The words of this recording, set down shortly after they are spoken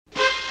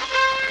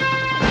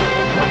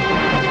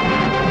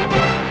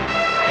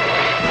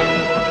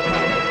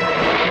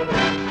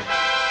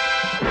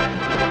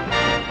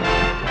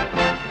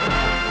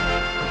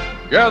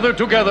gathered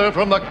together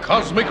from the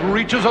cosmic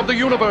reaches of the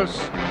universe,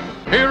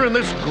 here in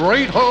this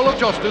great hall of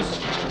justice,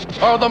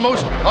 are the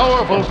most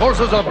powerful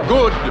forces of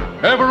good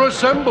ever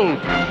assembled.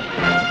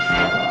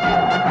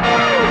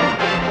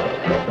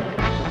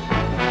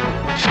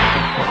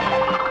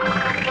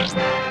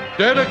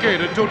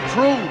 Dedicated to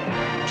truth,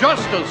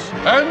 justice,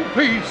 and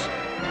peace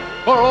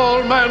for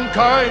all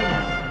mankind.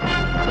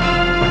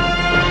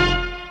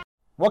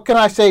 What can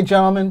I say,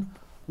 gentlemen?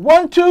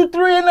 1, 2,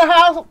 3 in the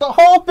house. The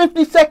whole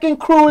 52nd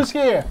crew is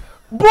here.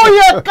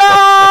 Booyaka!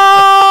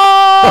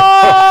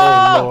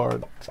 Oh,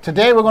 Lord.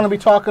 Today we're going to be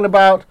talking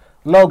about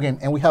Logan,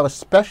 and we have a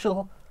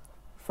special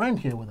friend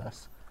here with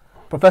us,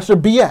 Professor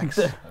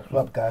BX.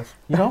 What up, guys?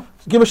 You know,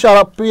 give a shout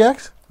out,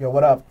 BX. Yo,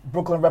 what up?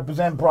 Brooklyn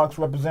represent, Bronx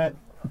represent.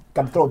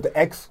 Got to throw up the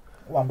X.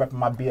 Well, I'm repping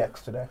my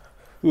BX today.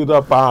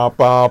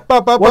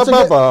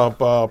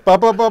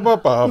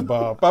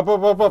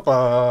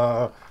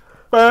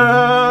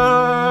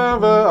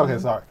 Okay,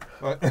 sorry.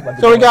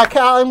 So we got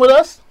Cal in with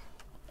us.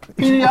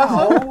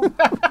 Lord,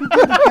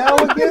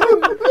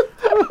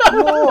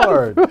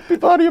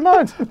 keep out of your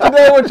minds.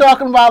 Today we're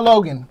talking about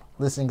Logan.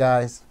 Listen,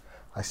 guys,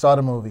 I saw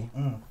the movie.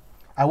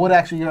 I would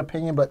ask you your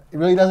opinion, but it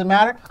really doesn't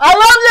matter. I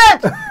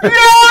loved it! Yeah!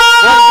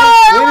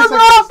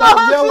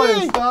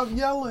 Stop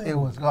yelling. It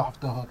was off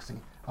the hooksy.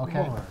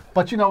 Okay. Lord.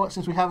 But you know what?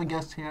 Since we have a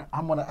guest here,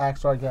 I'm going to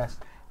ask our guest,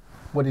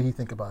 what did he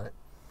think about it?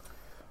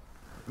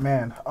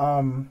 Man,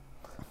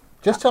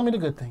 Just tell me the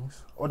good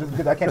things. or just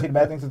good. I can't say the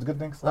bad things. It's the good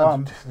things.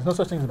 There's no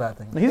such thing as a bad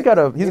thing. He's got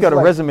a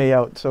like- resume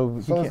out, so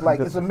he So can't. it's like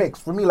it's a mix.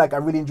 For me, like I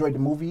really enjoyed the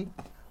movie,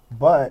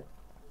 but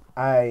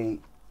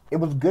it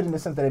was good in the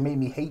sense that it made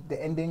me hate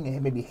the ending and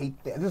it made me hate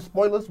the. Is this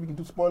spoilers? We can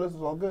do spoilers.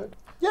 It's all good.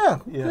 Yeah.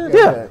 Yeah.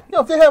 You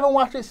know, if they haven't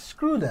watched it,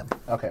 screw them.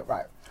 Okay,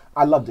 right.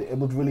 I loved it. It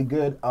was really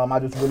good. I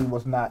just really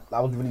was not.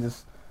 I was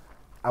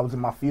in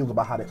my feels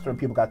about how certain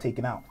people got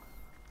taken out.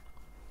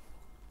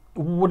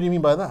 What do you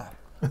mean by that?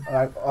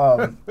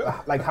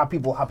 Like how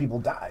people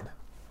died.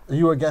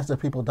 You were against the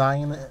people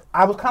dying in it?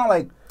 I was kind of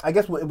like, I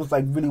guess it was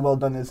like really well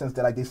done in the sense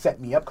that like they set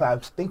me up. Cause I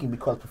was thinking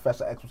because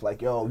Professor X was like,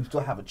 yo, you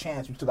still have a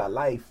chance, you still got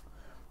life.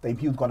 That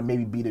he was going to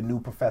maybe be the new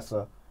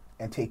professor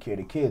and take care of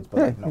the kids. But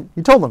Yeah, like, no,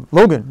 you told him,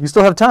 Logan, you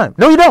still have time.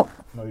 No, you don't.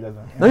 no, he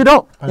doesn't. No, you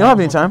don't. You don't have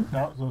any time.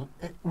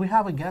 We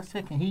have a guest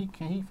here. Can he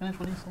finish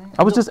what he's saying?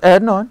 I was just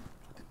adding on.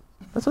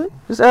 That's it.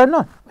 Just adding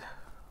on.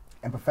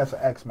 And Professor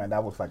X, man,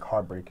 that was like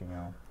heartbreaking, you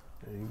know.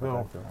 There you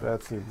go.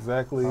 That's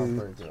exactly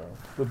Heartbreaking, yo.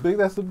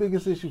 that's the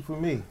biggest issue for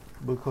me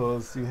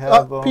because you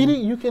have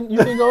PD, you can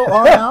go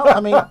on now.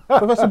 I mean,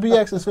 Professor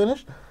BX is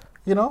finished.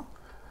 You know,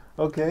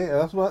 okay.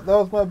 That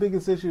was my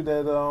biggest issue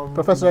that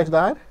Professor X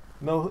died.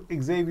 No,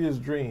 Xavier's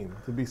dream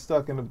to be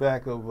stuck in the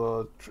back of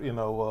a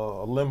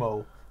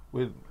limo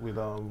with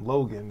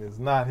Logan is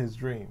not his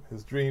dream.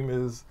 His dream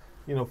is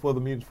for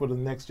the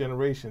next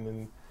generation.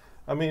 And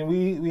I mean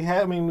we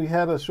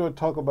had a short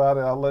talk about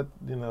it. I'll let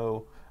there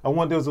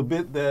was a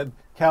bit that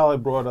Cal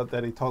had brought up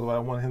that he talked about. I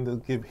wanted him to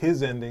give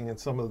his ending and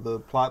some of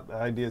the plot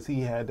ideas he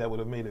had that would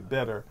have made it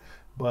better.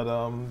 But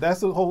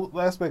that's the whole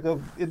aspect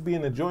of it being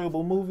an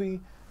enjoyable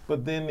movie.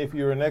 But then if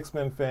you're an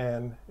X-Men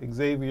fan,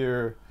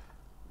 Xavier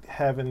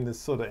having this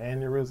sort of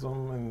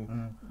aneurysm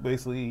and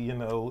basically,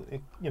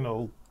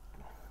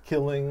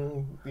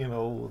 killing,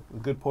 a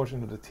good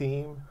portion of the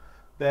team,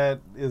 that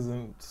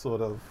isn't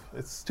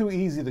it's too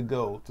easy to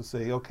go to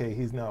say, okay,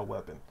 he's now a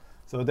weapon.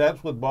 So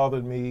that's what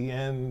bothered me,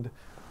 and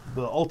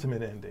the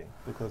ultimate ending,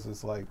 because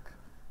it's like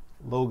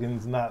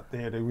Logan's not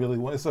there.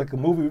 It's like a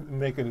movie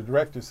maker, the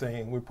director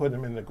saying, we're putting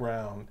him in the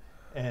ground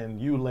and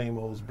you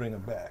lamos bring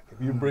him back. If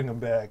you bring him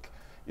back,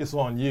 it's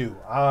on you.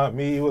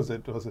 Was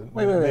it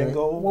Wait.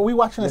 Were we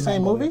watching the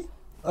same movie?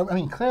 I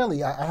mean,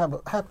 clearly, I have.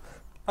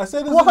 I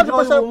said it's an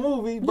enjoyable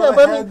movie, but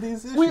I had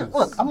these issues.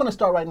 Look, I'm going to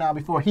start right now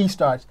before he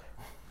starts.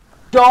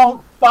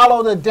 Don't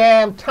follow the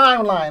damn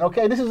timeline,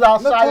 okay? This is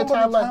outside the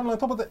timeline.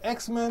 Talk about the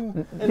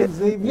X-Men and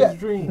Xavier's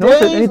dream. No one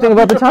said anything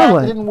about the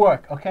timeline. It didn't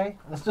work, okay?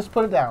 Let's just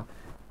put it down.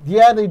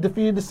 Yeah, they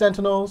defeated the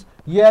Sentinels.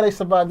 Yeah, they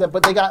survived that,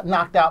 but they got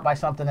knocked out by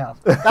something else.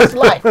 That's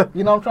life.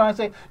 You know what I'm trying to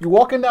say? You're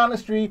walking down the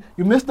street,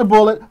 you missed the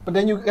bullet, but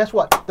then guess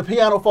what? The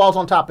piano falls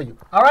on top of you.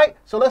 All right?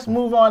 So let's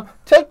move on.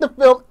 Take the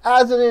film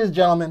as it is,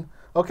 gentlemen.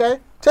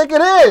 Okay? Take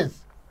it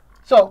is.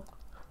 So,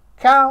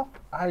 Cal,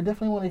 I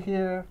definitely want to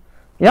hear.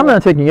 Yeah, I'm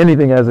not taking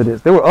anything as it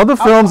is. There were other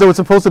films that were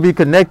supposed to be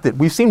connected.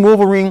 We've seen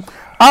Wolverine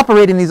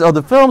operate in these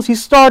other films. He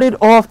started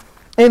off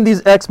in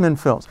these X-Men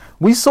films.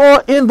 We saw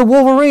in the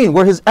Wolverine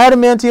where his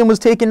adamantium was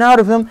taken out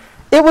of him.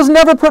 It was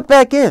never put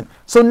back in.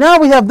 So now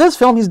we have this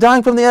film. He's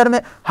dying from the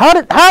adamantium.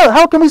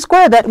 How can we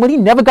square that when he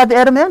never got the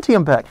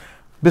adamantium back?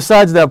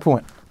 Besides that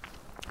point,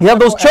 you have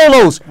those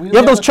cholos. You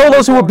have those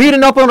cholos who were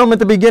beating up on him at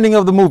the beginning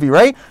of the movie,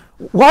 right?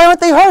 Why aren't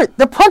they hurt?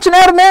 They're punching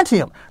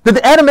adamantium. Did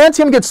the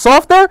adamantium get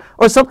softer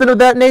or something of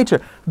that nature?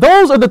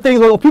 Those are the things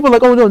where people are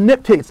like, oh no,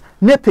 nitpicks.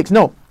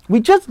 No,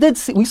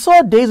 we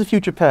saw Days of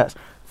Future Past.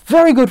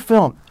 Very good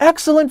film,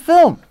 excellent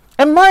film.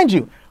 And mind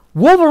you,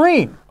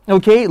 Wolverine,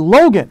 okay,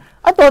 Logan,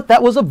 I thought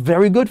that was a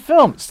very good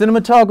film.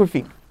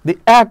 Cinematography, the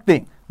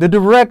acting, the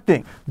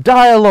directing,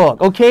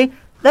 dialogue, okay?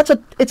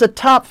 it's a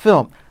top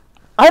film.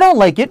 I don't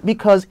like it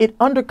because it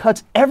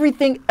undercuts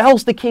everything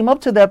else that came up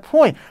to that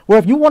point. Where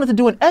if you wanted to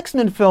do an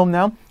X-Men film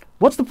now,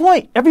 what's the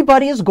point?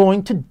 Everybody is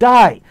going to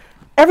die.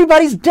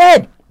 Everybody's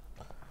dead.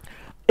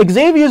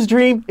 Xavier's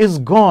dream is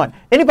gone.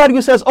 Anybody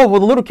who says, oh,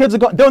 well, the little kids are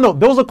gone. No,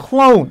 those are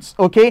clones,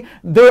 okay?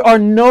 There are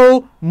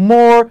no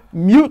more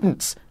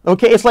mutants,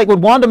 okay? It's like what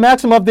Wanda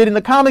Maximoff did in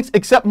the comics,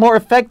 except more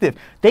effective.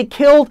 They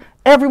killed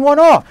everyone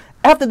off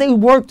after they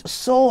worked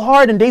so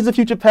hard in Days of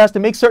Future Past to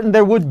make certain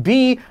there would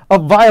be a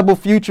viable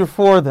future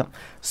for them.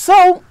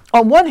 So,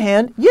 on one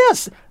hand,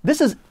 yes,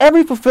 this is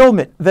every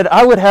fulfillment that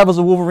I would have as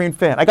a Wolverine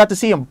fan. I got to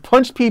see him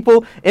punch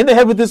people in the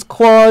head with his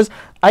claws.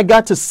 I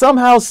got to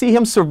somehow see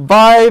him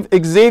survive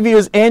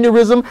Xavier's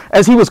aneurysm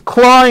as he was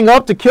clawing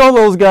up to kill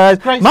those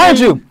guys. Right, mind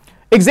you,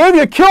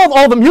 Xavier killed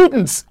all the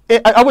mutants.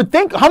 I would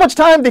think, how much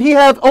time did he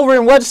have over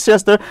in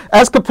Westchester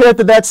as compared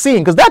to that scene?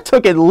 Because that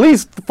took at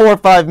least 4 or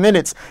 5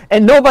 minutes,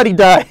 and nobody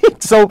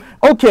died. So,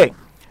 okay.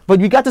 But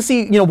you got to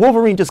see,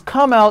 Wolverine just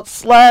come out,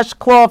 slash,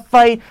 claw,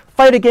 fight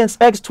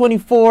against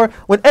X-24.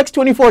 When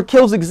X-24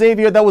 kills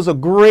Xavier, that was a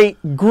great,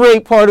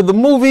 great part of the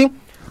movie.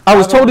 I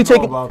was totally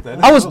taken by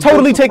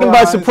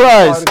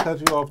surprise. It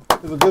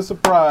was a good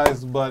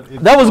surprise, but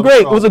that was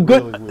great. It was a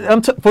good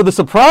for the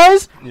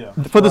surprise. Yeah,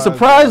 for the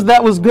surprise,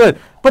 that was good.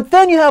 But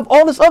then you have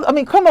all this other. I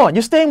mean, come on,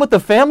 you're staying with the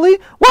family.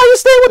 Why are you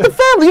staying with the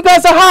family? You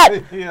guys are hot.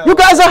 You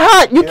guys are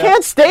hot. You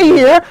can't stay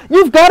here.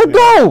 You've got to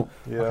go.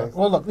 Yeah. Okay.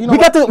 Well, look, We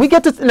got the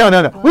lowest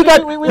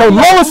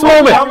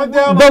moment.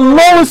 The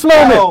lowest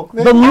moment.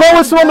 The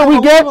lowest moment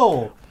we get.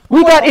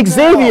 We got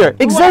Xavier.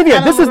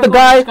 Xavier, this is the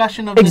guy.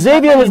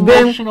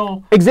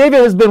 Xavier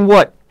has been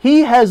what? He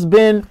has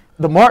been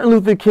the Martin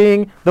Luther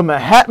King, the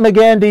Mahatma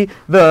Gandhi,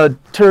 the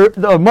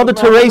Mother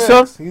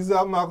Teresa.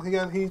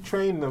 He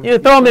trained them. Yeah,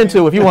 throw him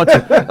into if you want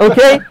to.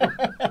 Okay?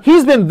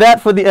 He's been that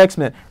for the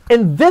X-Men.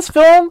 In this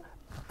film,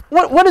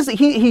 what is it?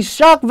 He's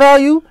shock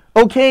value,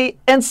 okay,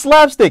 and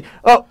slapstick.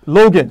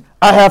 Logan,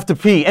 I have to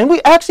pee. And we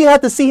actually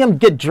had to see him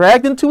get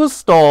dragged into a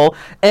stall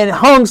and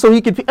hung so he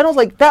could pee. And I was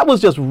like, that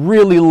was just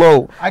really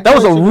low. That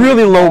was a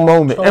really low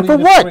moment. And for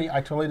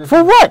what?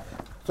 For what?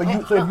 So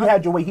if you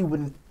had your way,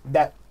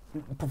 that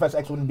Professor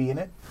X wouldn't be in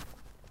it?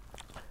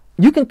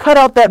 You can cut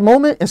out that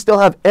moment and still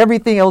have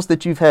everything else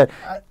that you've had.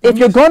 If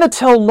you're going to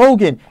tell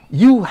Logan,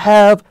 you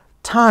have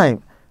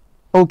time,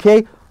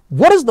 okay?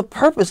 What is the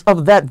purpose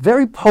of that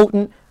very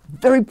potent,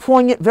 very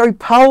poignant, very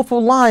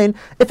powerful line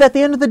if at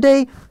the end of the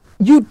day,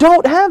 you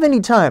don't have any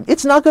time?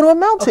 It's not going to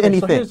amount to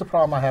anything. So here's the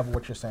problem I have with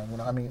what you're saying.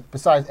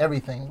 Besides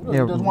everything,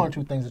 there's one or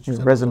two things that you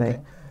said. Resume.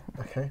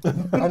 Okay.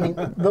 I mean,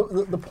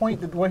 the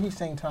point that where he's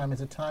saying time is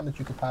a time that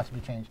you could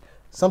possibly change.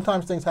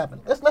 Sometimes things happen.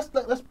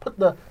 Let's put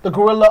the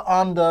gorilla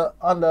on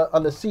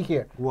the seat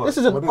here. What? This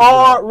is an What is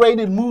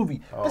R-rated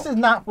movie. Oh. This is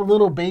not for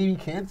little baby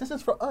kids. This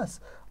is for us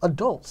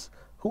adults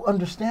who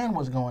understand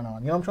what's going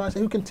on. You know what I'm trying to say?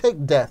 Who can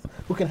take death?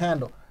 Who can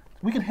handle?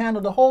 We can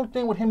handle the whole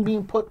thing with him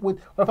being with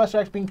Professor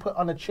X being put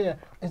on a chair.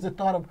 Is the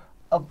thought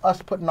of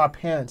us putting our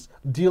parents,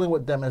 dealing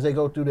with them as they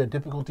go through their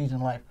difficulties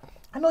in life.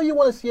 I know you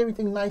want to see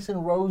everything nice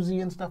and rosy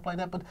and stuff like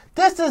that, but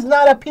this is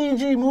not a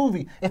PG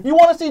movie. If you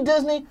want to see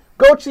Disney,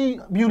 go see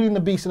Beauty and the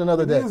Beast in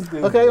another day.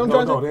 Okay, they're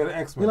the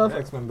X-Men. The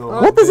X-Men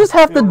what does this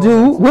have to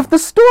do with the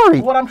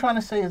story? What I'm trying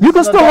to say is you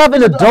can still have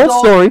an adult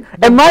story,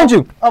 and mind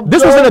you,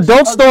 this was an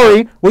adult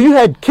story where you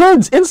had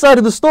kids inside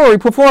of the story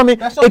performing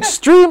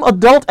extreme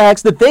adult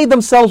acts that they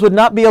themselves would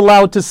not be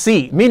allowed to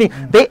see. Meaning,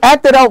 they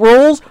acted out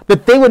roles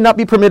that they would not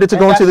be permitted to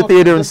go into the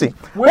theater and see.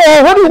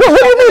 What do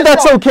you mean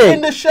that's okay?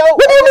 In the show,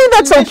 what do you mean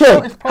that's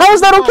okay? How is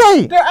that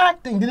okay? They're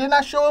acting. Did they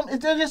not show them?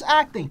 They're just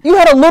acting. You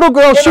had a little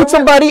girl shoot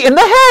somebody in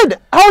the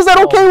head. How is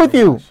that okay with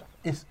you?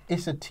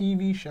 It's a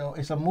TV show.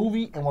 It's a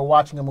movie, and we're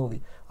watching a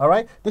movie. All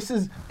right. This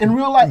is in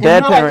real life.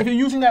 If you're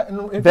using that,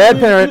 if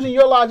you're using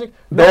your logic,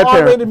 no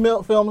R-rated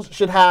films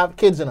should have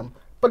kids in them.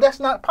 But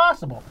that's not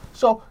possible.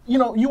 So, you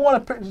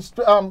want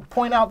to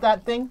point out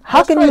that thing.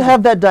 How can you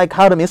have that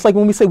dichotomy? It's like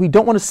when we say we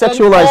don't want to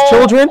sexualize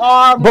children,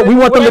 but we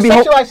want them to be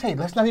Hey,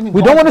 let's not even.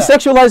 We don't want to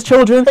sexualize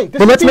children,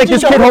 but let's make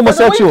this kid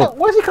homosexual.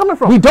 Where's he coming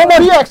from? We don't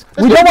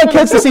want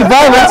kids to see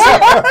violence.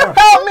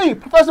 Help me,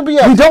 Professor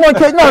BX. We don't want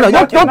kids. No,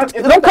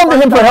 don't come to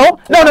him for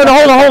help. No,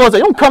 hold on.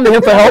 Don't come to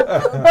him for help.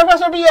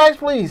 Professor BX,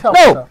 please help.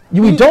 No,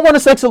 we don't want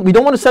to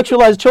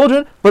sexualize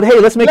children, but hey,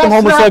 let's make them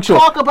homosexual.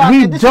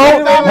 We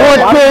don't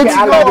want kids.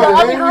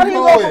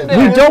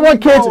 We don't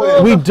want kids.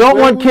 We don't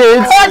want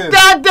kids. Cut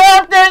that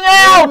damn thing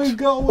out.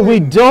 We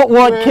don't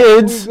want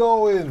kids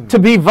to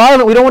be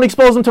violent. We don't want to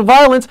expose them to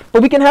violence,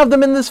 but we can have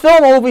them in this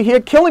film over here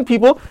killing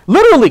people,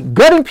 literally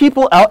gutting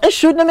people out and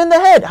shooting them in the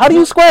head. How do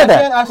you square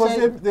that?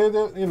 They're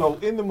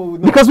in the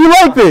movie. Because we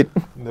liked it.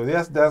 No,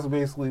 that's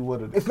basically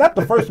what it is. It's not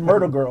the first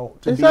murder girl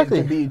to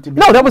be.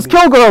 No, that was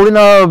Kill Girl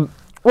in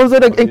what was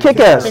it in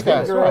Kick-Ass?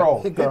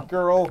 Hit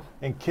Girl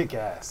and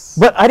Kick-Ass.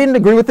 But I didn't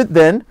agree with it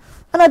then,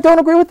 and I don't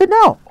agree with it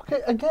now.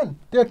 Okay, again,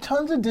 there are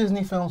tons of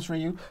Disney films for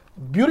you.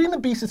 Beauty and the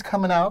Beast is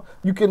coming out.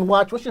 You can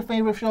watch, what's your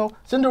favorite show?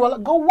 Cinderella.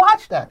 Go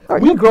watch that.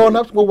 We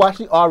grown-ups will watch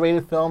the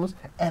R-rated films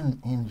and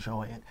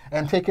enjoy it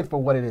and take it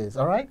for what it is,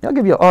 all right? I'll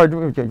give you an R.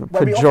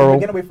 But we also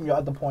get away from your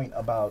other point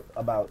about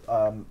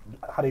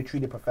how they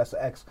treated Professor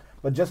X.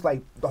 But just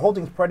like the whole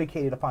thing's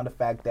predicated upon the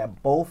fact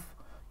that both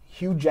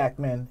Hugh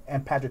Jackman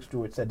and Patrick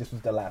Stewart said this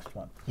was the last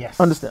one. Yes.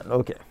 Understand,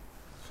 okay.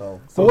 So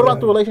what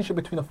about the relationship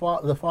between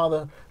the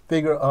father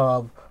figure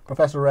of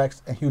Professor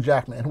X and Hugh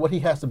Jackman and what he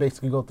has to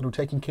basically go through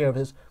taking care of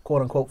his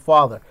quote-unquote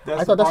father?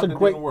 That's I thought that's a that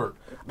great... didn't work.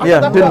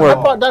 Yeah, it didn't work.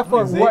 I thought that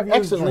part worked Xavier's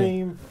excellently.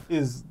 dream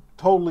is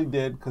totally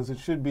dead because it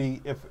should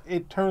be, if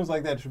it turns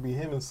like that, it should be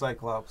him and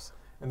Cyclops,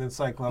 and then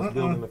Cyclops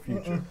building the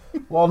future.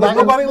 Well,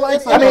 Nobody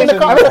likes I mean,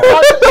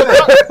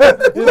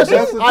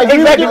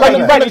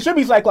 it should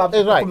be Cyclops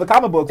It's right. from the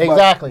comic books.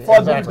 Exactly, As far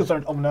as exactly. I'm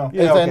concerned, oh no.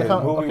 Yeah, It's in okay. the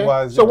comic, okay?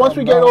 Movie-wise, So you're once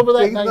right. we get over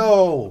that,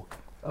 No.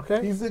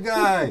 okay. He's the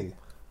guy.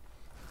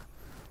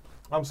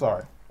 I'm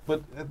sorry.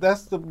 But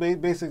that's the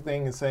basic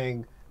thing is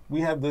saying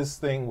we have this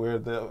thing where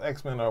the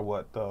X-Men are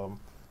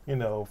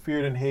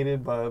feared and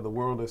hated by the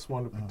world they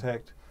sworn to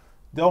protect.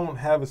 Don't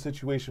have a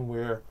situation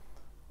where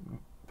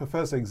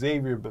Professor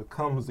Xavier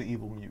becomes the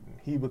evil mutant.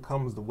 He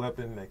becomes the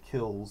weapon that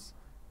kills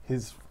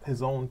his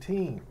own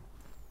team.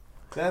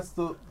 That's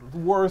the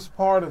worst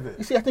part of You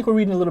it. see, I think we're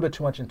reading a little bit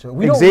too much into it.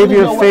 We don't Xavier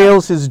really know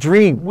fails his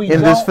dream We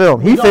in this don't-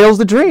 film. we He don't- fails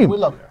the dream.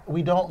 Look,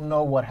 we don't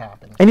know what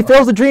happened. And he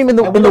fails the dream in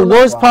the And we in the don't know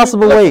worst why.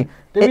 possible Listen, way.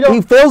 we don't-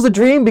 He fails the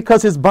dream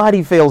because his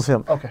body fails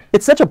him. Okay.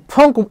 It's such a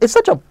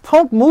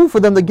punk move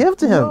for them to give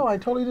to him. No, I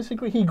totally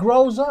disagree. He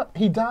grows up.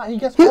 He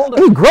gets He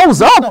older.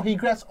 grows up. No, he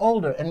gets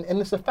older, and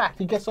it's a fact.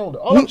 He gets older.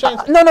 All I'm saying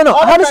is- No.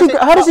 all How I'm does trying he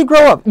to say- how does he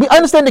grow up? I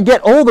understand the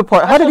get older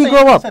part. How did he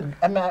grow up?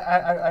 I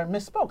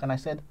misspoke, and I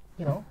said,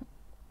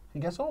 he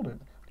gets older.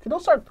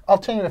 Don't start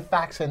alternative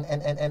facts and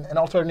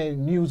alternative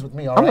news with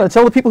me, all I'm right? going to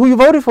tell the people who you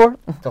voted for.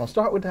 Don't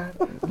start with that.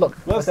 Look,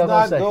 Let's that's what I'm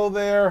not saying. go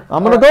there.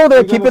 I'm going to go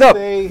there. We're Keep gonna it up.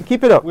 stay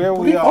Keep it up. Where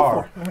we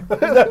are. Go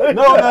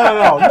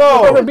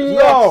No.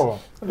 BS.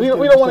 We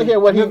don't want to hear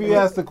what he... If you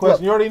asked the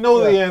question, you already know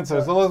the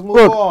answer, so let's move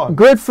Look, on.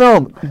 great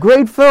film.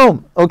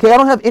 Okay, I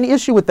don't have any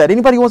issue with that.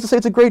 Anybody who wants to say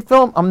it's a great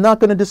film, I'm not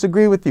going to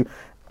disagree with you.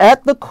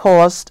 At the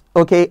cost,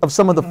 of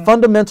some of the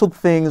fundamental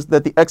things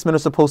that the X-Men are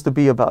supposed to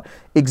be about.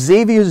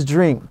 Xavier's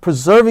dream,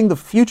 preserving the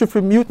future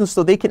for mutants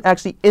so they can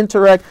actually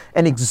interact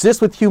and exist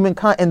with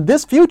humankind. And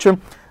this future,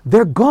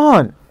 they're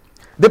gone.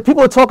 The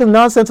people are talking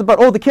nonsense about,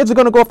 the kids are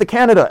going to go off to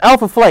Canada,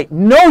 Alpha Flight.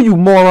 No, you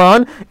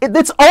moron.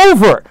 It's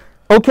over.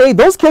 Okay,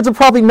 those kids are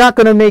probably not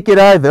going to make it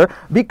either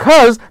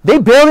because they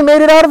barely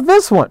made it out of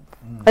this one.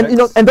 And and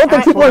don't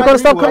think people are going to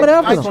stop coming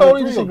after them. I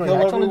totally disagree. Kill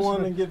I totally everyone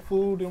disagree. and get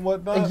food and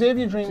whatnot.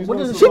 Xavier Dream. She's What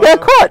gonna is it? She got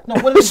caught. No,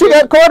 what is She it?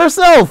 got caught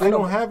herself. They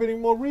don't have any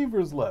more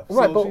Reavers left.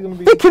 Right, so but she's gonna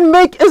be. They can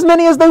make as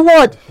many as they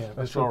want.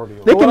 That's already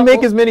They over. can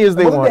make as many as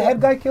they Wasn't the want. head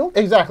guy killed?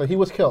 Exactly. He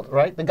was killed,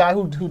 right? The guy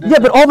who did Yeah,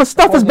 but all the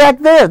stuff is back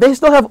there. They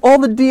still have all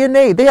the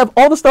DNA. They have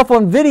all the stuff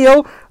on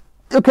video.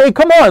 Okay,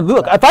 come on.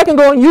 Look, if I can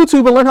go on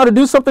YouTube and learn how to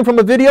do something from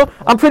a video,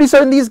 I'm pretty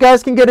certain these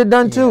guys can get it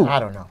done too. I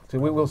don't know. So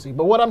we'll see.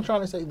 But what I'm trying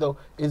to say, though,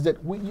 is that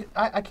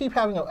I keep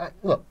having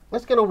look,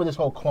 let's get over this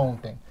whole clone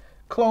thing.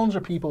 Clones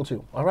are people,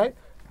 too, all right?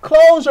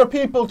 Clones are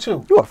people,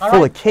 too. You are all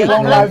full right? of cake,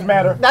 Clone man. lives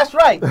matter. That's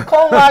right.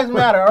 Clone lives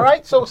matter, all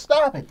right? So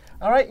stop it,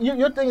 all right?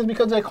 Your thing is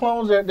because they're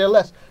clones, they're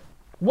less.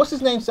 What's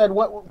his name said,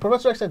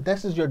 Professor X said,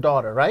 this is your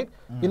daughter, right?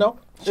 She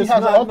It's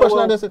has her not- own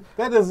personality.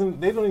 That doesn't.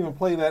 They don't even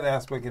play that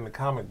aspect in the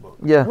comic book.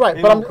 Yeah. Right,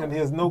 They but don't he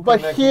has no but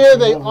connection here to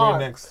they Wolverine are.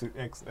 next to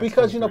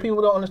Because X-Men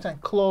people don't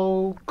understand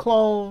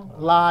clone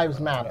lives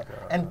matter,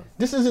 and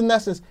this is in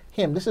essence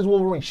him. This is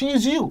Wolverine. She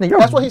is you.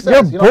 That's what he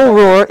says. Your bull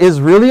roar is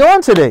really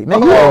on today,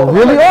 man. You are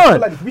really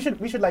on. We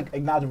should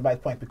acknowledge everybody's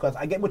point because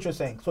I get what you're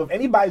saying. So if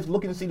anybody's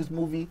looking to see this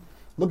movie,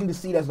 looking to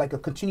see it as like a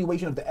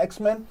continuation of the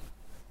X-Men,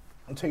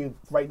 I'll tell you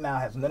right now,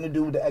 it has nothing to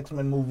do with the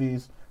X-Men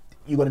movies.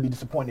 You're going to be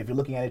disappointed if you're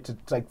looking at it to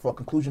like for a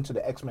conclusion to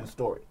the X-Men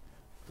story.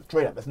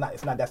 Straight up, that's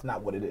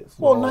not what it is.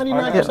 Well,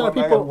 99% of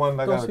people. I don't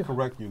got see to it.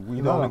 correct you. We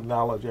don't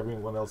acknowledge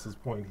everyone else's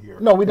point here.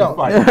 No, we don't.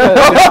 Fine.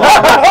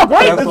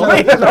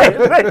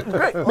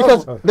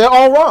 Because they're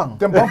all wrong.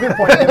 Them bumping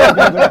point.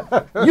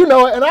 You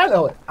know it, and I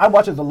know it. I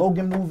watched it as a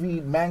Logan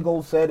movie.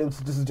 Mango said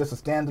this is just a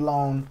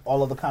standalone.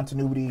 All of the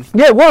continuity.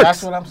 Yeah, it works.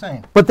 That's what I'm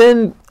saying. But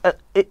then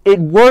it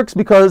works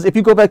because if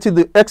you go back to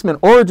the X-Men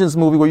Origins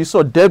movie where you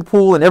saw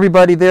Deadpool and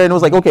everybody there, and it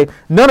was like, okay,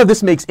 none of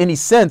this makes any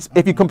sense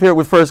if you compare it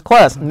with First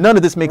Class. None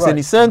of this makes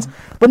any sense.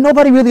 But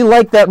nobody really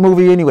liked that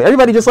movie anyway.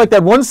 Everybody just liked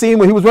that one scene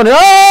where he was running,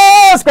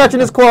 scratching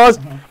his claws,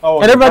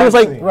 and everybody was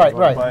like,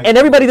 Right. and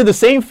everybody did the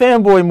same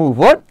fanboy move.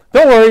 What?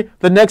 Don't worry,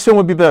 the next one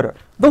would be better.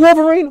 The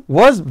Wolverine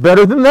was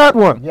better than that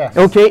one. Yes.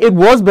 Okay, it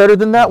was better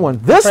than that one.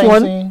 This Train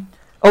one, scene.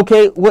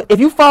 okay, if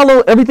you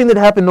follow everything that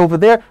happened over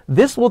there,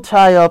 this will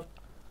tie up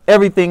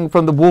everything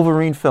from the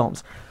Wolverine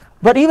films.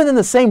 But even in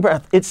the same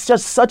breath, it's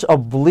just such a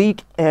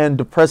bleak and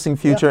depressing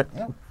future.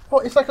 Yeah. Well,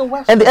 it's like a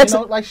Western, And the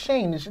like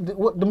Shane,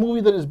 the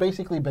movie that is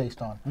basically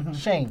based on.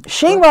 Shane.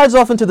 Shane rides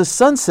off into the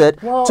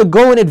sunset Well- to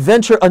go and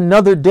adventure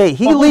another day.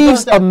 He Well, who leaves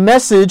does that? a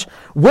message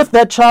with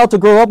that child to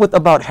grow up with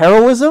about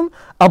heroism,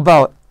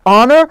 about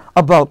honor,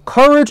 about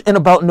courage, and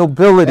about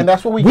nobility. And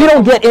that's what we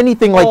don't get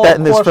anything like that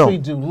in this Of course film. we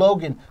do.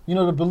 Logan, you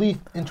know, the belief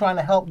in trying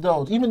to help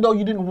those, even though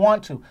you didn't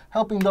want to,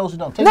 helping those who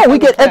don't. No, we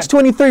get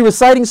X-23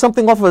 reciting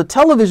something off of a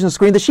television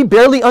screen that she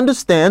barely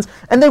understands,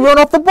 and they run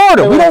off the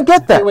border. We don't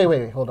get that.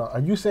 Wait, hold on. Are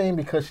you saying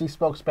because she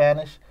spoke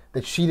Spanish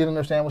that she didn't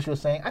understand what she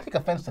was saying? I take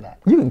offense to that.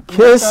 You can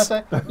kiss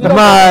You know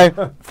my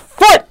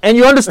foot, and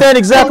you understand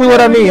exactly what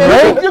I mean,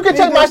 right? You can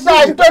take my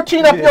size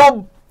 13 up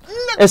your...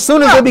 As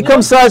soon as they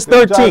become size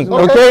 13,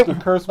 okay? The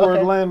curse word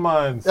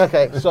landmines.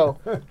 Okay, so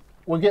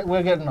we're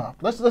getting off.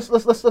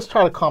 Let's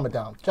try to calm it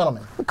down,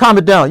 gentlemen. Calm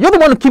it down. You're the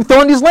one who keep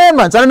throwing these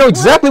landmines. I don't know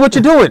exactly what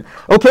you're doing.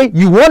 Okay,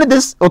 you wanted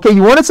this. Okay,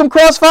 you wanted some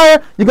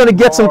crossfire. You're gonna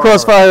get some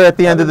crossfire at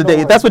the end of the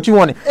day. That's what you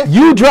wanted.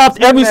 You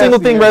dropped every single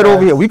thing right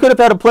over here. We could have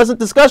had a pleasant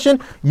discussion.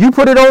 You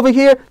put it over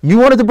here. You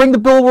wanted to bring the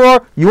bill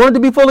roar. You wanted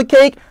to be full of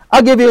cake.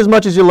 I'll give you as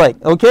much as you like.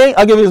 Okay,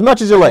 I'll give you as much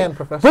as you like.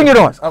 Bring it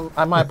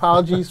on. My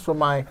apologies for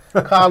my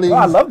colleagues.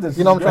 I love this.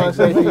 You know what I'm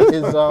trying to say? He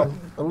is a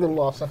little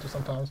off center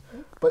sometimes,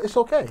 but it's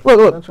okay. Look, You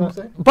know what I'm trying to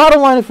say?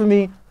 bottom line for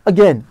me,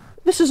 again,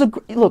 this is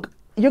look,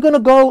 you're going to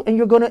go and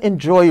you're going to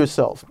enjoy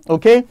yourself,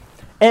 okay?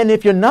 And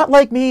if you're not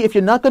like me, if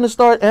you're not going to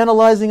start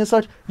analyzing and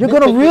such, you're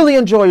going to really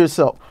enjoy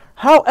yourself.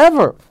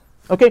 However,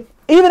 okay,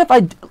 even if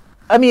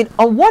I mean,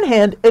 on one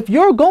hand, if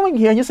you're going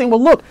here and you're saying,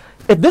 well, look,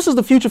 if this is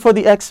the future for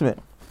the X-Men,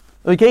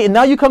 okay, and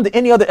now you come to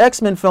any other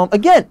X-Men film,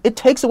 again, it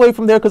takes away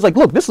from there because, like,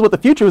 look, this is what the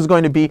future is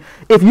going to be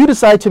if you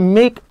decide to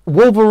make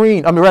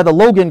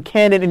Logan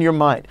canon in your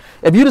mind.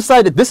 If you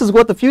decide that this is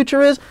what the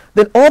future is,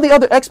 then all the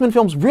other X-Men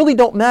films really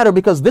don't matter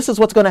because this is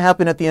what's going to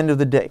happen at the end of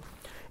the day.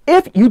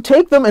 If you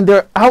take them and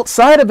they're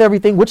outside of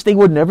everything, which they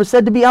were never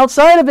said to be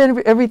outside of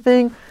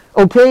everything,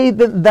 okay,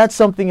 then that's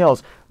something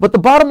else. But the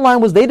bottom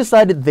line was they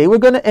decided they were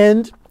going to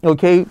end,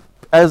 okay,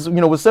 as you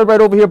know, was said right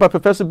over here by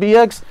Professor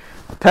BX.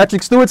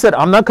 Patrick Stewart said,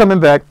 I'm not coming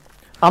back.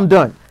 I'm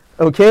done.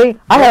 Okay?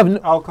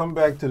 I'll come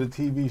back to the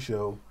TV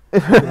show.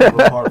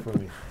 Hard for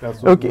me.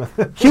 That's what okay.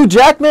 Hugh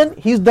Jackman,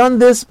 he's done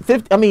this.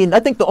 I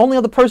think the only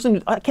other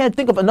person, I can't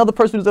think of another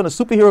person who's done a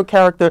superhero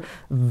character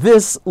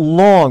this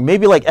long.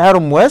 Maybe like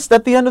Adam West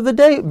at the end of the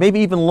day. Maybe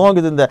even longer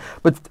than that.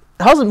 But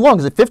how's it long?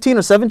 Is it 15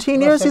 or 17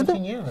 years?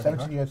 17 years.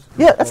 17 years.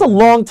 Yeah, that's a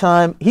long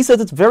time. He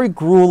says it's very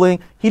grueling.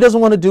 He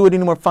doesn't want to do it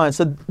anymore. Fine.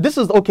 So this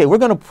is, okay, we're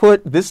going to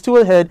put this to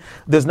a head.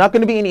 There's not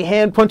going to be any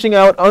hand punching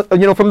out,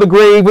 from the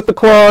grave with the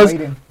claws.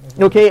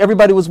 Okay,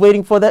 everybody was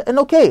waiting for that. And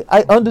okay,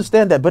 I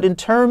understand that. But in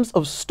terms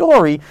of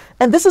story,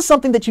 and this is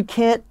something that you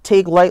can't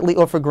take lightly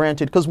or for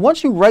granted, because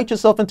once you write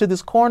yourself into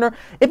this corner,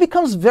 it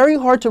becomes very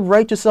hard to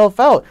write yourself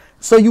out.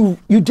 So you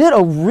did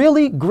a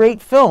really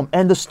great film,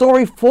 and the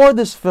story for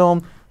this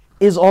film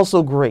is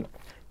also great.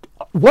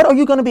 What are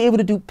you going to be able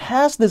to do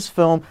past this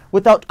film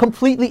without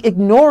completely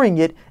ignoring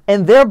it,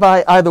 and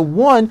thereby either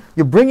one,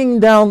 you're bringing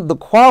down the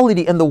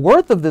quality and the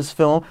worth of this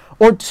film,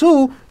 or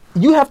two,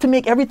 you have to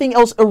make everything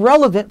else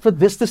irrelevant for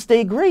this to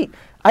stay great.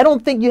 I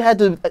don't think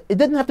it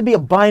didn't have to be a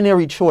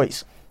binary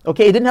choice.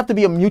 Okay, it didn't have to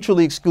be a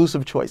mutually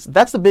exclusive choice.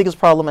 That's the biggest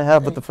problem I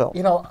have with the film.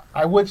 You know,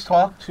 I would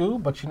talk too,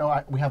 but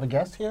we have a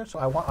guest here, so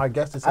I want our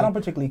guest to say. I don't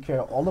particularly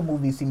care. All the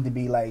movies seem to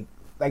be like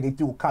they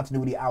threw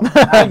continuity out.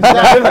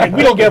 Exactly. Like,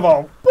 we don't give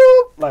a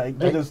boop. Like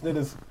they just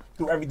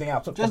threw everything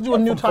out. So just do a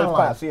new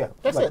timeline. Yeah,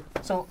 that's like, it.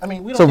 So I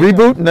mean, we don't. So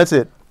reboot and that's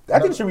it. I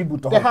think they should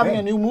reboot the whole thing. They're having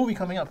a new movie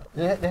coming up.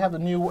 They have the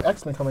new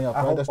X-Men coming up.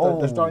 Right?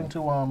 They're starting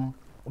to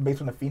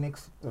based on the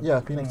Phoenix.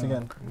 Phoenix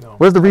again. No.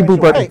 Where's the reboot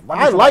button? Hey,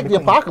 I like the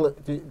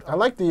Apocalypse. I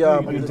like the.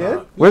 You did?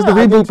 Where's the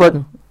reboot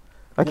button?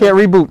 I can't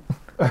reboot.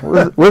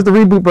 Where's the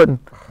reboot button?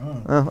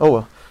 Oh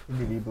well.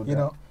 You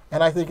know,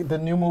 and I think the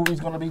new movie's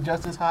going to be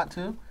just as hot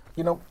too.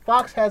 You know,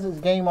 Fox has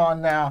its game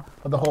on now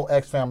for the whole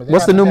X family.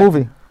 What's the new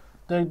movie?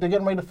 They're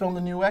getting ready to film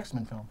the new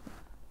X-Men film.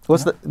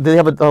 Do they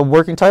have a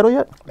working title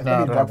yet? It's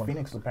gonna be Dark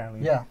Phoenix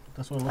apparently. Yeah,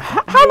 that's what it looks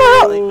like. How the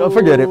hell? Oh,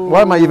 forget it.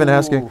 Why am I even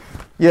asking?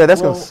 Yeah,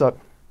 that's gonna suck.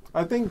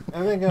 I think.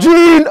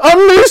 Gene,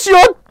 unleash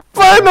your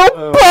final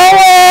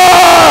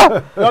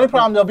power! The only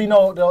problem there'll be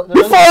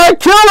Before I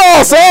kill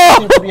us,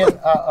 seems to be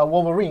a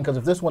Wolverine, because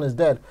if this one is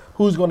dead,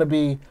 who's going to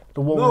be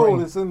the Wolverine?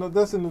 No,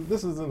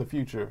 this is in the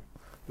future.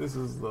 This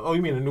is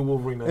you mean a new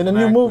Wolverine? In the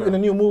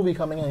new movie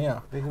coming in,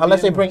 yeah.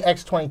 Unless they bring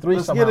X-23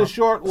 Let's somehow. get a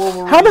short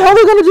Wolverine. How the hell are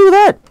they gonna do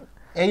that?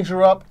 Age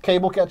her up,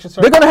 Cable catches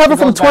her. They're gonna have her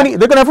from 20.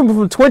 They're gonna have her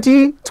from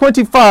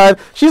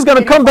 2025. She's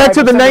gonna come back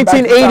to the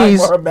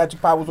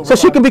 1980s, so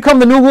she can become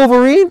the new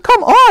Wolverine.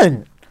 Come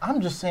on.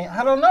 I'm just saying.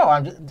 I don't know.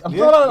 I'm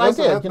throwing out an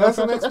idea. That's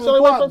an excellent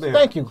plot there.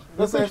 Thank you.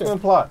 That's an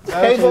excellent plot.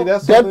 Cable,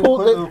 that's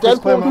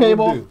Deadpool,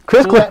 Cable.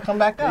 Chris, Come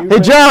back down. hey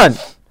John,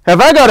 have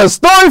I got a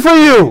story for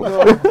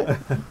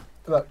you?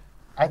 Look,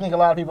 I think a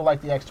lot of people like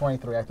the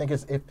X-23. I think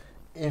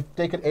if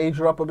they could age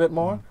her up a bit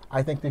more,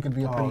 I think they could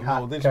be a pretty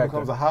hot then she character.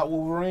 becomes a hot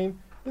Wolverine.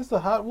 It's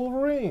the hot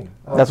Wolverine.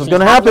 That's what's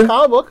gonna happen.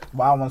 Comic book.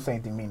 Well, I don't want to say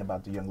anything mean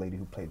about the young lady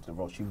who played the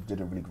role. She did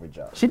a really great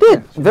job. She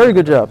did. Very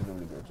good job. She did a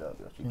really good job.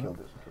 She killed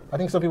it. I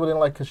think some people didn't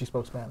like because she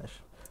spoke Spanish.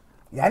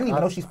 Yeah, I didn't even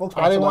know she spoke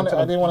Spanish. I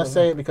didn't want to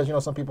say it because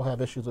some people have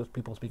issues with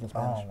people speaking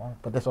Spanish. Wow.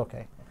 But that's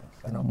okay.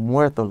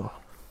 Muertolo.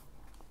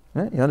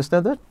 Yeah, you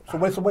understand that? So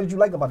what did you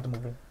like about the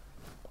movie?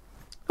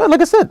 But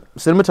like I said,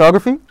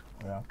 cinematography,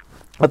 Yeah.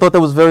 I thought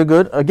that was very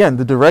good. Again,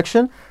 the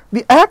direction,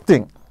 the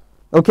acting.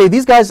 Okay,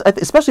 these guys,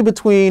 especially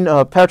between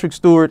Patrick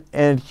Stewart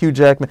and Hugh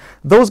Jackman,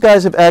 those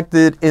guys have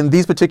acted in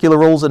these particular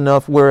roles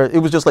enough where it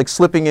was just like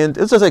slipping in.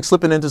 It's just like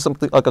slipping into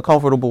something like a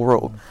comfortable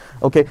role.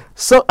 Okay,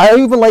 so I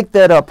even like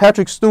that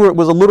Patrick Stewart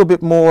was a little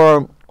bit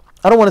more,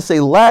 I don't want to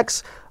say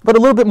lax, but a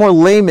little bit more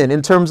layman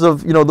in terms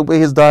of, you know, the way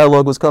his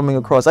dialogue was coming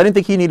across. I didn't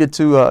think he needed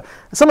to,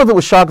 some of it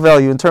was shock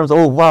value in terms of,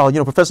 oh, wow, you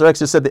know, Professor X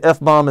just said the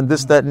F-bomb and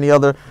this, that, and the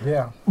other.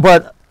 Yeah.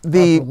 But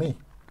That's me.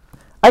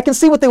 I can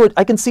see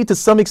I can see to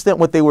some extent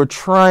what they were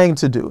trying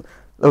to do,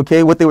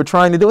 okay, what they were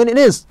trying to do, and it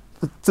is,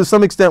 to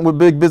some extent, what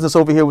Big Business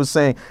over here was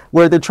saying,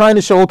 where they're trying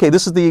to show, okay,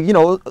 this is the, you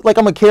know, like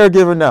I'm a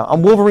caregiver now.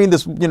 I'm Wolverine,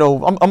 this, you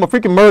know, I'm a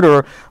freaking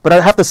murderer, but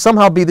I have to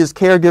somehow be this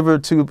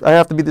caregiver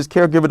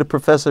to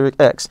Professor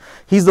X.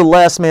 He's the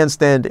last man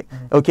standing,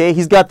 okay?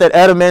 He's got that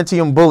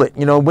adamantium bullet,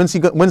 you know, when's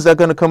that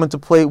going to come into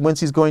play,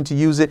 when's he's going to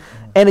use it?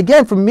 And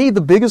again, for me,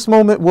 the biggest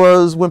moment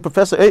was when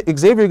Professor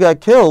Xavier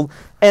got killed,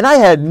 and I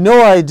had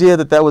no idea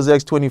that was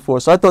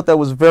X-24, so I thought that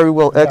was very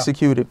well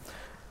executed.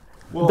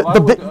 Well, I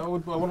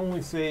would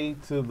only say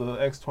to the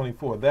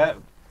X-24, that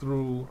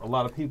threw a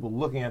lot of people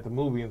looking at the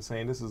movie and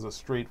saying this is a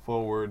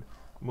straightforward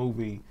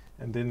movie,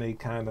 and then they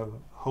kind of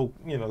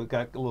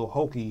got a little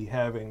hokey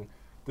having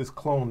this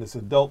clone, this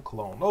adult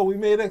clone. Oh, we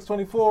made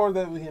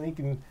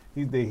X-24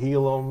 and they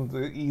heal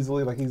him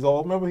easily, like he's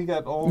all. Remember, he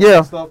got all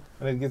that stuff,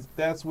 and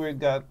that's where it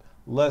got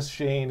less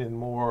Shane and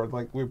more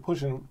like we're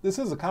pushing. This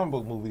is a comic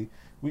book movie.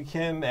 We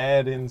can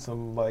add in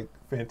some like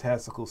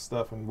fantastical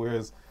stuff, and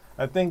whereas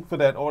I think for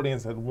that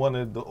audience that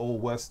wanted the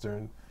old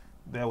Western,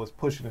 that was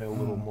pushing it a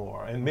little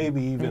more, and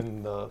maybe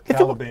even the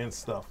Caliban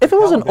stuff. If it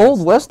was an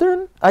old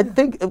Western, I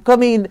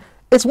mean,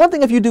 it's one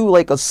thing if you do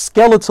like a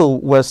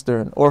skeletal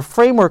Western or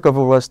framework of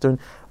a Western,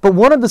 but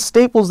one of the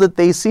staples that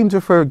they seem to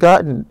have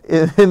forgotten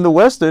in the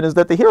Western is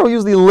that the hero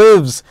usually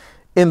lives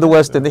in the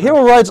Western. The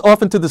hero rides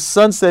off into the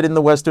sunset in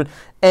the Western,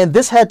 and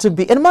this had to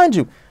be, and mind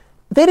you,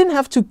 they didn't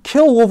have to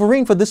kill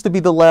Wolverine for this to be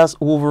the last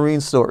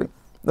Wolverine story.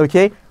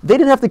 Okay, they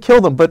didn't have to kill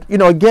them, but you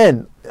know,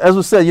 again, as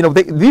was said, you know,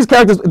 these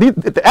characters,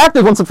 the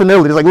actors want some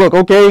finality. It's like, look,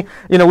 okay,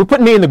 you know, we're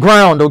putting me in the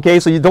ground, okay,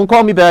 so you don't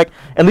call me back,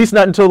 at least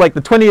not until like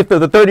the 20th or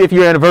the 30th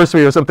year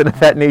anniversary or something of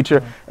that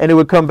nature, and it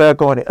would come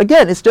back on it.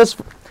 Again, it's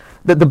just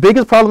that the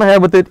biggest problem I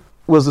had with it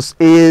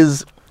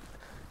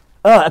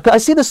I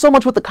see this so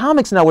much with the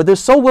comics now, where they're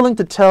so willing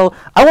to tell,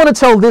 I want to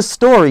tell this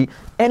story,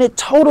 and it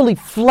totally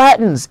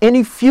flattens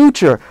any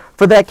future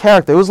for that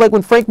character. It was like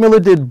when Frank Miller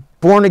did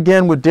Born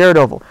Again with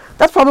Daredevil.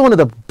 That's probably one of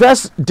the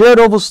best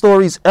Daredevil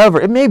stories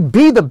ever. It may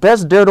be the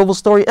best Daredevil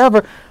story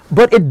ever,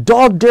 but it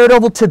dogged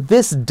Daredevil to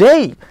this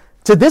day.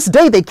 To this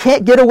day, they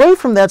can't get away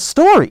from that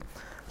story.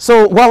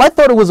 So while I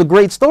thought it was a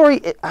great story,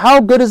 how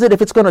good is it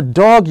if it's going to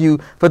dog you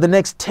for the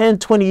next 10,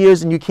 20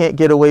 years and you can't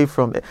get away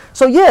from it?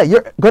 So yeah,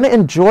 you're going to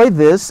enjoy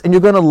this and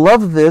you're going to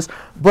love this,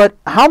 but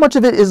how much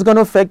of it is going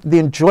to affect the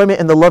enjoyment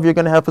and the love you're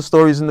going to have for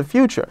stories in the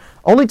future?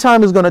 Only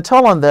time is going to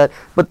tell on that.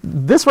 But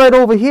this right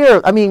over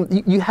here, I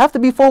mean, you have to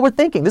be forward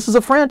thinking. This is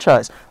a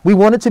franchise. We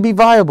want it to be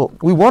viable.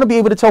 We want to be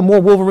able to tell more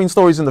Wolverine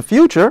stories in the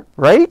future,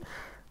 right?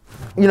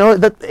 You know,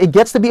 that it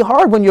gets to be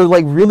hard when you're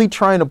like really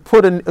trying to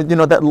put in, you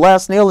know, that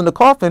last nail in the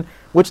coffin,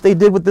 which they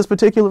did with this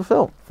particular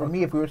film. For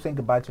me, if we were saying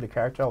goodbye to the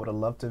character, I would have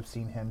loved to have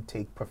seen him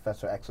take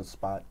Professor X's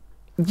spot.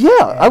 Yeah,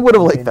 I would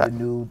have liked that.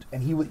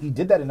 And he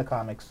did that in the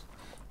comics,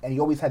 and he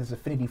always had this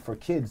affinity for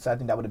kids. So I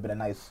think that would have been a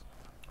nice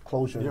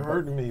closure. You're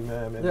hurting me,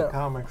 man. In the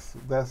comics,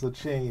 that's a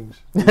change.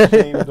 They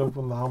changed him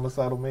from the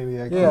homicidal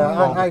maniac. Yeah,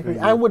 I agree.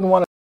 I wouldn't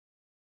want to.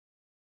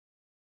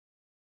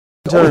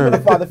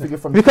 Father figure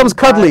from becomes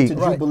cuddly to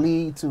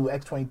Jubilee to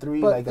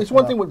X-23. But like it's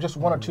one thing with just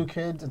one or two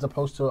kids as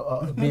opposed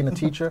to being a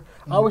teacher.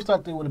 I always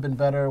thought they would have been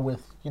better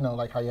with, you know,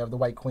 like how you have the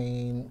White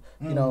Queen.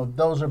 You know,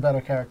 those are better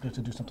characters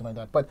to do something like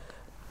that. But,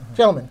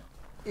 gentlemen,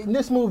 in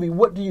this movie,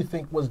 what do you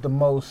think was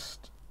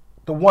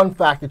the one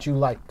fact that you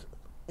liked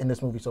in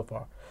this movie so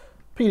far?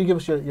 Peter, give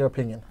us your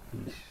opinion.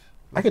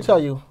 I can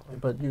tell you,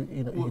 but you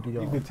do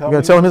your own. You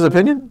gonna tell him his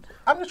opinion?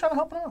 I'm just trying to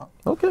help him out.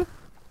 Okay.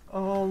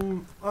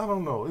 I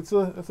don't know. It's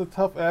a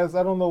tough ass.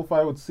 I don't know if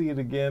I would see it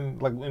again.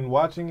 Like in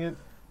watching it,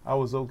 I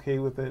was okay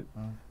with it.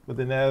 But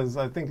then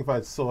I think if I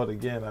saw it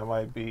again, I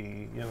might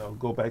be, you know,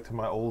 go back to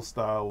my old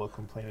style of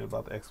complaining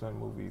about the X-Men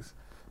movies.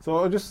 So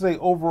I'll just say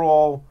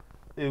overall,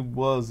 it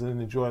was an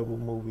enjoyable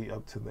movie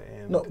up to the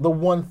end. No, the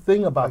one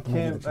thing about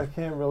I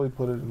can't really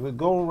put it.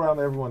 Go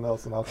around everyone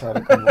else, and I'll try to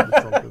come up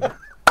with something.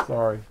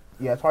 Sorry.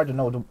 Yeah, it's hard to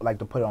know to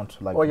put it on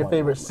to like. Or your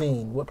favorite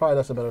scene. What probably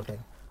that's a better thing.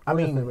 I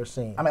mean, favorite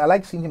scene. I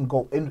like seeing him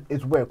go.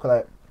 It's weird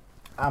because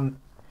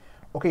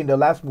okay. In the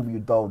last movie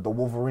though, the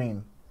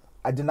Wolverine,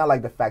 I did not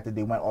like the fact that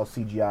they went all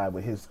CGI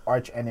with his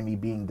arch enemy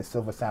being the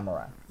Silver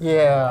Samurai.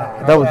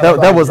 Yeah,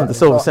 that wasn't the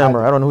Silver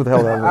Samurai. I don't know who the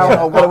hell that was. I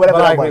don't know, whatever.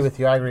 I agree with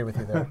you. I agree with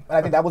you there. And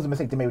I think that was a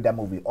mistake they made with that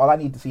movie. All I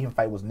need to see him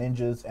fight was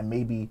ninjas and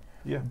maybe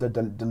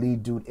the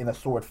lead dude in a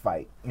sword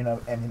fight, you know,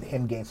 and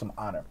him gain some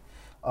honor.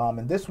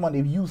 And this one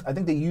they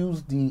didn't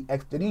use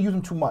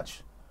him too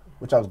much,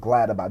 which I was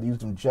glad about. They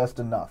used him just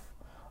enough.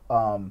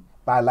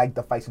 but I like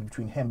the fight scene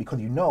between him because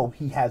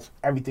he has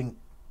everything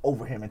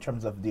over him in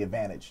terms of the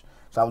advantage.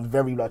 So I was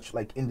very much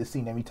like in the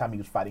scene every time he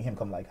was fighting him.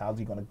 I'm like, how's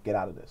he gonna get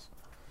out of this?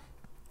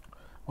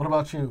 What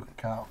about you,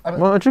 Cal? Why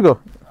don't you go?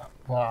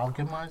 Well, I'll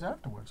give mine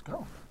afterwards.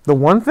 Go. The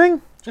one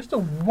thing? Just the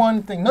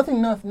one thing.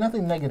 Nothing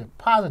negative.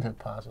 Positive.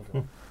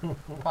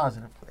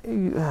 Positive.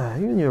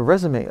 Even your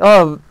resume.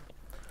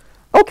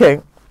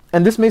 Okay,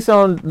 and this may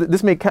sound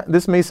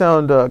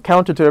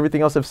counter to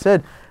everything else I've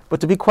said, but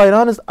to be quite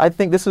honest, I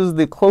think this is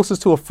the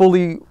closest to a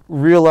fully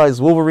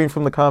realized Wolverine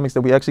from the comics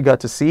that we actually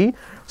got to see.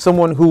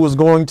 Someone who was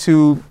going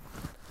to,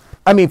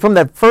 from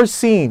that first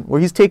scene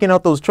where he's taking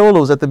out those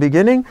cholos at the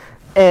beginning,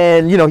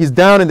 and he's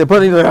down and they're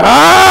putting, he's like,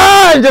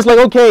 ah, and just like,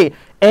 okay,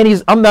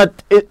 and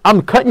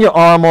I'm cutting your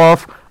arm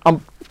off, I'm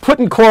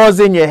putting claws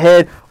in your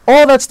head,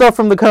 all that stuff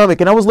from the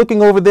comic. And I was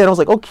looking over there and I was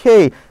like,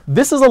 okay,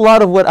 this is a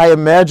lot of what I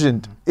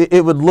imagined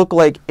it would look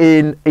like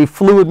in a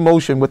fluid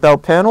motion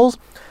without panels.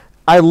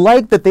 I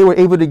like that they were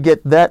able to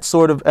get that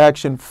sort of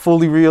action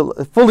fully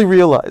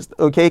realized,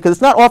 okay? Because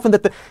it's not often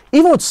that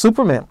even with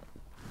Superman,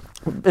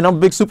 and I'm a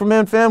big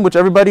Superman fan, which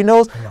everybody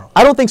knows,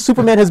 I don't think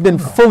Superman has been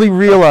fully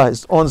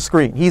realized on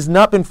screen. He's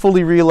not been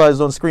fully realized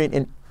on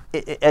screen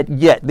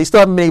yet. They still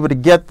haven't been able to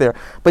get there.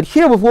 But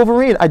here with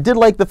Wolverine, I did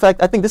like the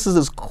fact, I think this is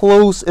as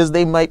close as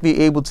they might be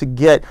able to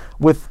get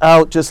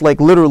without just like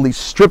literally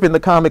stripping the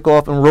comic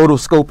off and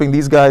rotoscoping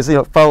these guys,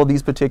 follow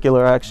these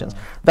particular actions.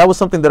 That was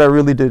something that I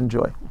really did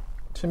enjoy.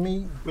 To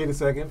me, Wait a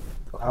second.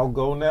 I'll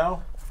go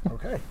now.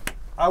 okay.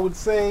 I would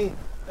say,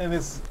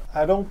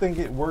 I don't think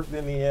it worked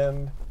in the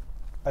end.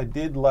 I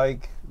did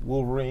like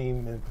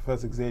Wolverine and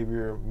Professor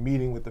Xavier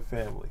meeting with the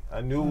family.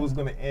 I knew it was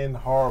going to end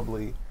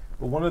horribly,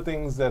 but one of the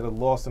things that are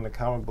lost in the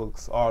comic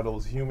books are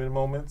those human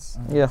moments.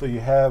 Yeah. So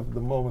you have the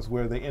moments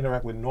where they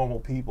interact with normal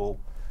people,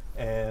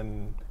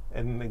 and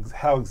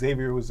how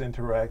Xavier was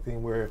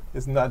interacting, where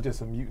it's not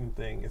just a mutant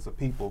thing, it's a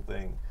people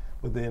thing.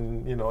 But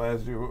then,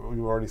 as you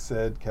already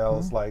said, Cal,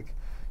 it's like,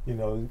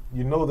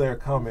 they're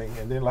coming,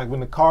 and then like when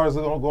the cars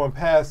are going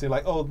past, you're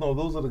like, oh no,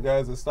 those are the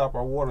guys that stop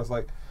our water. It's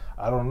like,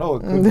 I don't know,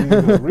 it could be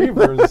the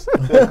Reavers.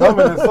 They're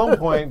coming at some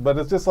point, but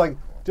it's just like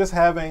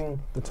having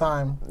The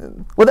time.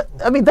 Well,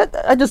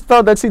 I just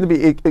thought that seemed to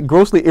be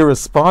grossly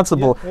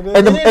irresponsible. Yeah, it is.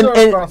 And It is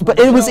irresponsible, but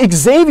it was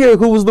Xavier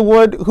who was the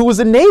one who was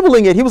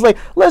enabling it. He was like,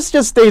 let's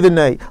just stay the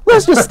night.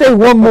 Let's just stay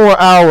one more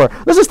hour.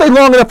 Let's just stay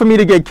long enough for me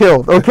to get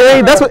killed,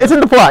 okay? That's what, it's in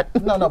the plot.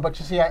 No, but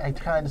you see, I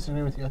kind of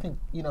disagree with you. I think,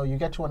 you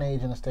get to an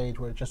age and a stage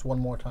where it's just one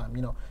more time.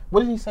 What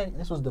did he say?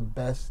 This was the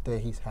best day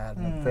he's had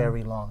in a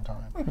very long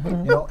time.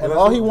 And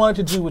all he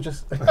wanted to do was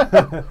just,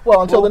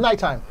 until the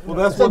nighttime. Well,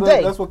 that's It's a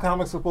day. that's what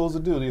comics are supposed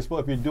to do. If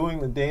you're doing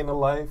the day in the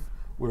life,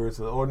 where it's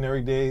an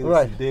ordinary day, it's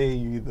Right. a day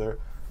you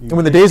And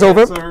when the day's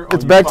over,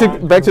 it's back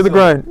to the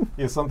grind.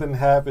 Yeah, something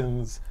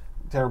happens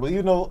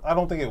terrible. I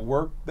don't think it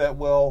worked that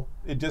well.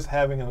 It just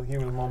having a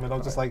human moment. I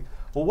was just like,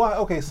 well, why?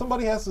 Okay,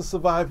 somebody has to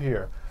survive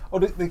here. Oh,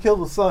 they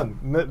killed the son.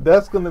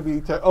 That's going to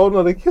be. Oh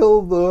no, they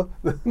killed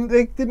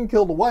they didn't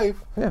kill the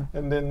wife. Yeah.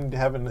 And then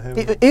having him.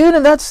 Even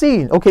in that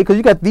scene, okay, because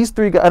you got these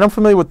three guys, and I'm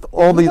familiar with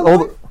all these. killed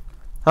the wife?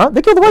 Huh?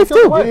 They killed the wife killed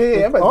too. the wife.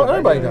 Yeah,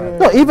 Everybody died.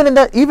 No, even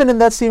in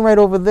that scene right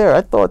over there,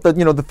 I thought that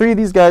the three of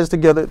these guys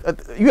together,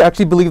 you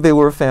actually believe they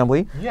were a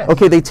family. Yes.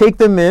 Okay, they take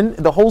them in.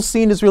 The whole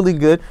scene is really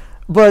good,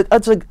 but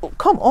it's like,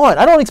 come on!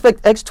 I don't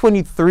expect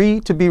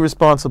X-23 to be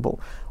responsible.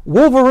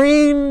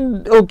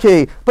 Wolverine,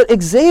 okay, but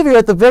Xavier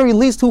at the very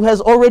least, who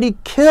has already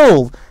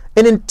killed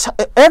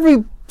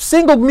every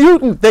single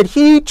mutant that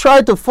he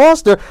tried to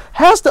foster,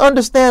 has to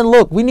understand.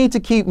 Look, we need to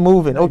keep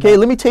moving. Okay,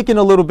 let me take in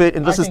a little bit,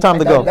 and this is time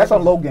to go. That's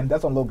on Logan.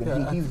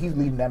 Yeah. He's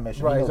leading that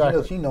mission.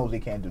 Right, He knows they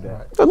can't do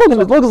that. So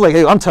Logan's like,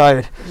 hey, I'm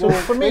tired. So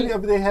for me- maybe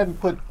if they hadn't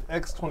put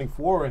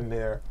X-24 in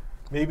there,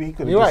 maybe he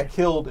could have You're just right.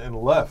 killed and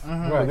left. But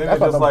Right. then That's it's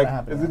what just I'm like, gonna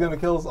happen, is he going to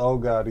kill us? Oh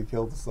God, he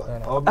killed the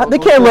son. Oh, They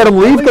can't let him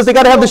leave because they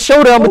got to have the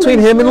showdown between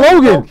him and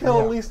Logan. Don't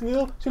kill Elise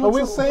Neal. She looks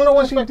we the same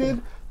don't as she expect it.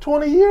 did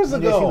 20 years Yeah,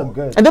 ago. she looked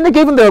good. And then they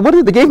gave him they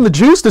gave him the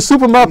juice to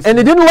soup him up, and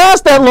it didn't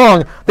last that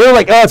long. They were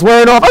like, oh, it's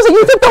wearing off. I was like,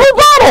 you took the whole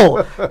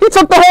bottle. He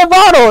took the whole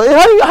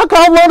bottle.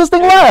 How long does this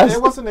thing last?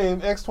 And what's the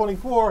name?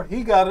 X-24.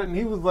 He got it, and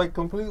he was like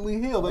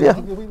completely healed. They Yeah.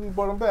 completely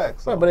brought him back.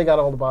 So. Right, but they got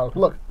all the bottles.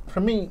 Look, for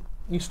me,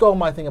 you stole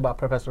my thing about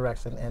Professor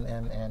X and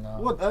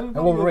What? I didn't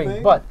know Wolverine. your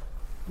thing. But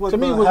What, to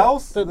me, the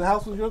house? The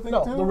house was your thing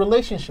no, too? the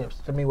relationships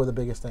to me were the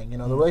biggest thing. The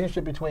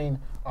relationship between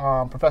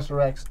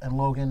Professor X and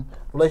Logan,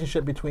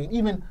 relationship between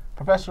even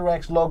Professor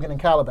X, Logan, and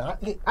Caliban.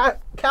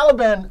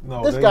 Caliban,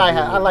 No, this they guy,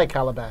 really- I like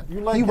Caliban. You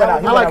like He went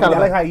out. Caliban? I like I Caliban.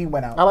 like how he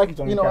went out. I like, He's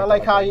the only I character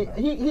like how that.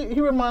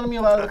 he reminded me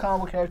a lot of the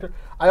comic book character.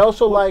 I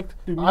also liked.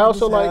 Do I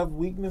also mutants like. have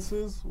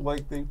weaknesses?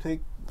 Like they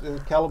take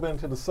Caliban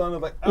to the sun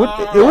and like. It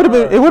would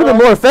have been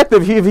more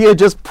effective if he had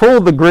just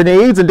pulled the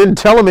grenades and didn't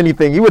tell him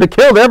anything. He would have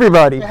killed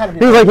everybody. It had to be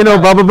He was like,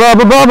 blah blah blah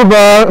blah blah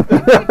blah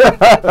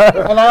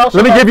blah. And I also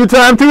Let me like- give you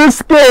time to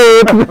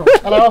escape.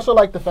 And I also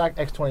like the fact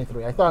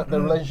X-23. I thought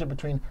the relationship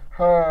between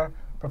her,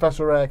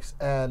 Professor X,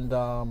 and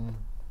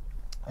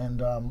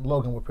and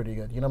Logan were pretty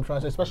good. You know what I'm trying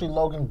to say? Especially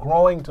Logan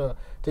growing to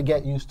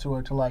get used to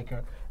her, to like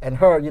her, and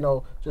her, you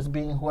know, just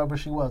being whoever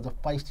she was, the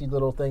feisty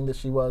little thing that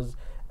she was,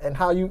 and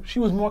how she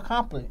was more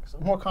complex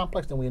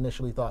than we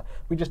initially thought.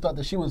 We just thought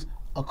that she was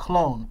a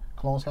clone.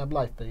 Clones have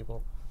life,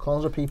 people.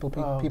 Clones are people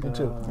too.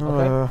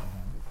 Okay.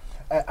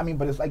 I mean,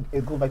 but it's like,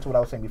 it goes back to what I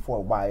was saying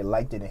before, why I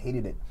liked it and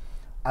hated it.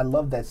 I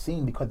love that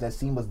scene because that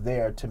scene was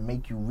there to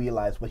make you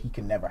realize what he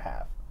can never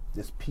have.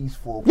 This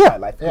peaceful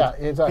life. Yeah,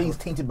 exactly. He's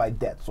tainted by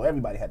death, so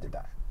everybody had to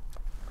die.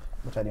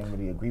 Which I didn't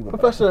really agree with.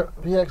 Professor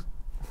BX,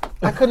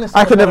 I couldn't have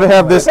I could never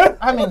have this.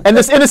 I mean, And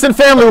this innocent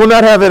family will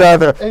not have it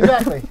either.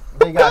 exactly.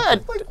 They got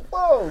it. Like,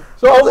 whoa.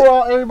 So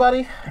overall,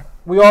 everybody,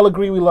 we all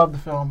agree we love the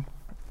film.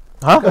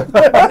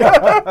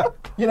 Huh?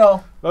 You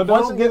know, No,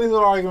 don't get into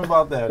an argument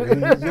about that.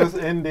 It's just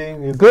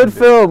ending. It's Good ending.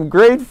 film,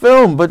 great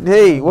film, but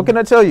hey, what can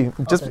I tell you?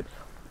 Just okay.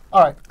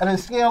 All right, on a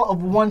scale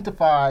of 1 to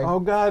 5. Oh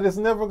God, it's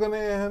never gonna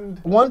end.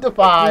 1 to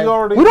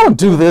 5. we don't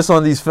do this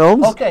on these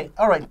films. Okay,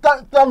 all right,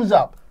 thumbs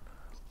up.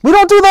 We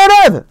don't do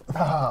that either.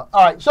 All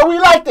right, so we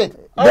liked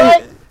it. All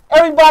right,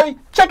 everybody,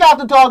 check out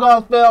the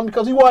doggone film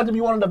because we wanted to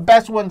be one of the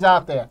best ones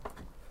out there.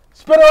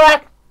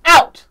 SPINNERRACK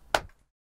out.